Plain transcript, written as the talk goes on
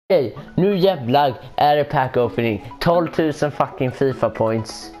Hej, nu jävlar är det pack opening. 12 000 fucking FIFA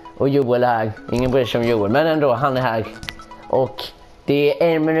points. Och Joel är här. Ingen bryr sig om Joel, men ändå, han är här. Och det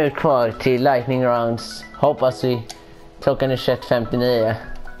är 1 minut kvar till lightning rounds. Hoppas vi. Klockan är 21:59.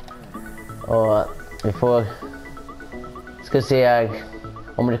 Och vi får... Ska se här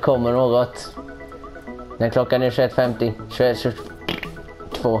om det kommer något. När klockan är 21:50.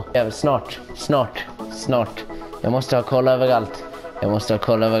 21:22. Snart. Jag måste ha koll överallt.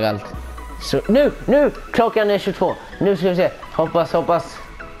 Så nu! Klockan är 22. Nu ska vi se. Hoppas.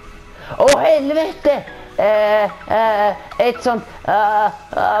 Åh helvete! Ett sånt...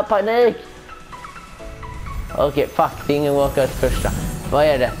 panik. Okej, fuck. Det är ingen walkout första. Vad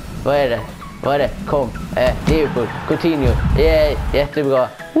är det? Kom. Det är ju full. Continue. Yay, jättebra.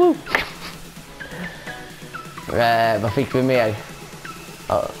 Woo! Vad fick vi mer?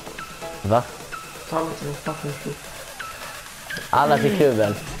 Va? Alla till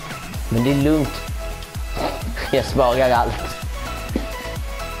klubben. Men det är lugnt. Jag sparar allt.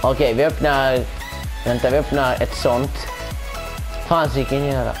 Okej, vi öppnar... Vänta, vi öppnar ett sånt. Fan, så kan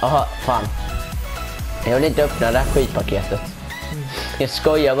jag göra. Aha, fan. Jag vill inte öppna det här skitpaketet. Jag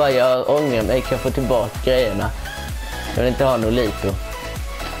skojar bara, jag ångrar mig. Jag kan få tillbaka grejerna. Jag vill inte ha någon lito.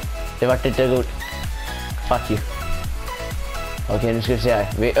 Det vart inte roligt. Fuck you. Okej, nu ska vi se här.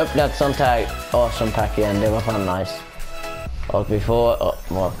 Vi öppnar ett sånt här awesome pack igen. Det var fan nice. Och vi får...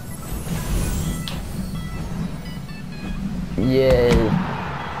 Yay.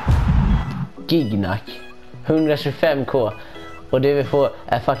 Gignack. 125k. Och det vi får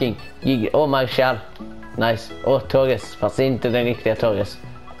är fucking gig. Marshall. Nice. Torres. Fast inte den riktiga Torres.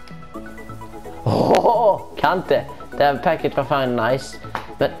 Kante. Det här packet var fan nice.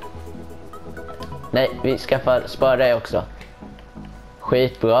 Men... Nej, vi skaffar spara det också.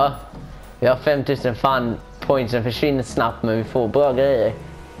 Skitbra. Vi har 5000 fan. Pointsen försvinner snabbt, men vi får bra grejer.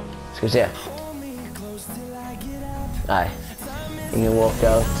 Ska vi se. Nej. Ingen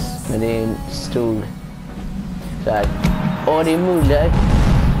walkout. Men det är en stor... Så här. Det är Muller.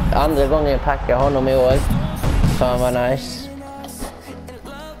 Andra gången jag packar honom i år. Fan vad nice.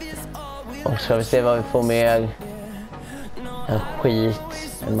 Och ska vi se vad vi får mer.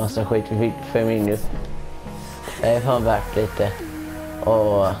 En massa skit vi fick för min nu. Det är fan värt lite.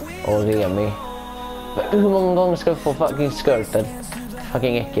 Och Remi. Hur många gånger ska vi få fucking skörten?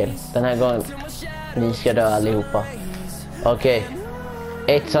 Fucking äckel. Den här gången ni ska dö allihopa. Okej.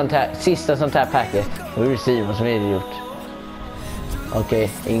 Ett sånt här, sista sånt här packet. Nu är det Simon som är idiot.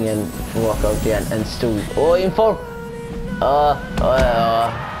 Okej, ingen walkout igen. En stor. Info!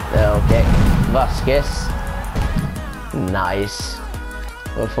 Okej. Vasquez. Nice.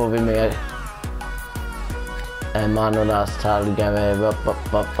 Vad får vi mer? Manolas talga med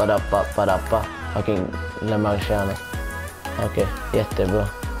fucking Lamarciano. Okej, jättebra.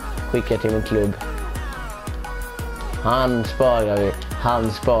 Skicka till min klubb. Han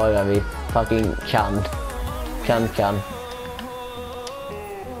sparar vi. Fucking kan.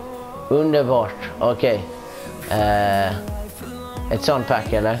 Underbart. Okej. Ett sånt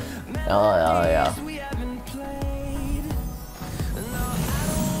pack eller? Ja.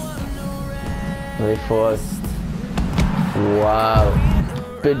 Vi får... Wow.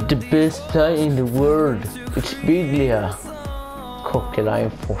 But the best player in the world. It's Biglia.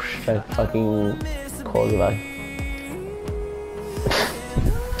 Cockline Forster. Fucking kolvar.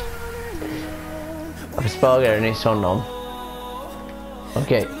 Varför sparar ni honom?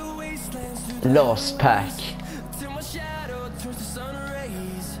 Okej. Last pack.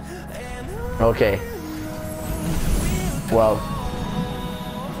 Okej. Wow.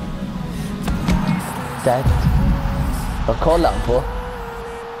 Vad kollar han på?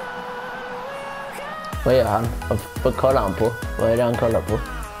 Vad gör han? Vad kollar han på? Vad är det han kollar på?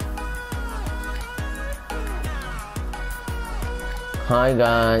 Hi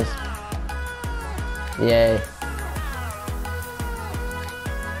guys. Yay.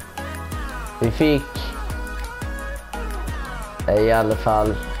 Vi fick i alla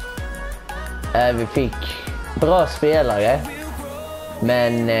fall vi fick bra spelare.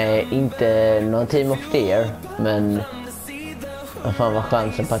 Men inte någon team of the year. Men vad fan var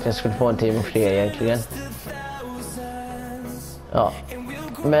chansen på att jag skulle få en team of the year egentligen? Ja.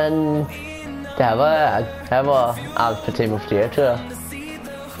 Men det här var allt för team of the year tror jag.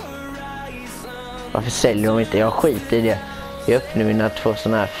 Varför säljer de inte? Jag skiter i det. Jag öppnar mina 2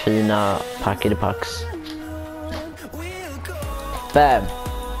 såna här fina packade packs. Bam!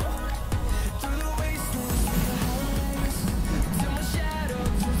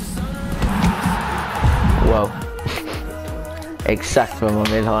 Wow. Exakt vad man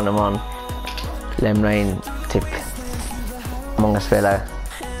vill ha när man lämnar in typ många spelare.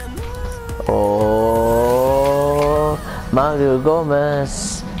 Åh, Mario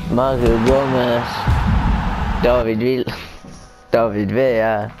Gomez. David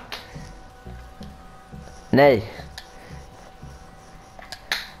Villa. Nej.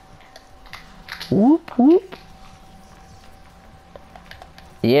 Whoop, whoop.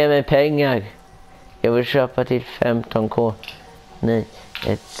 Ge mig pengar. Jag vill köpa till 15k. Nej,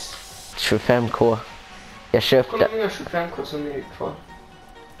 25k. Jag köpte. Kolla hur många 25k som är kvar.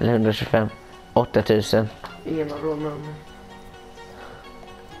 Eller 125. 8000. Ingen har råd med mig.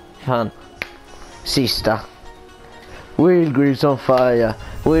 Fan. Sista. Wheel grease on fire.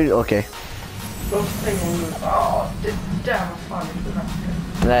 Okej. Det där var fan inte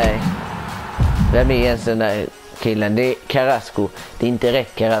vackert. Nej. Vem är ens den där killen? Det är Carrasco. Det är inte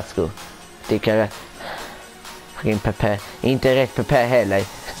rätt Carrasco. Det är Carrasco. Fucking Pepe. Inte rätt Pepe heller.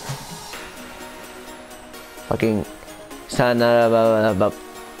 Fucking Sanna.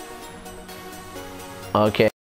 Okej.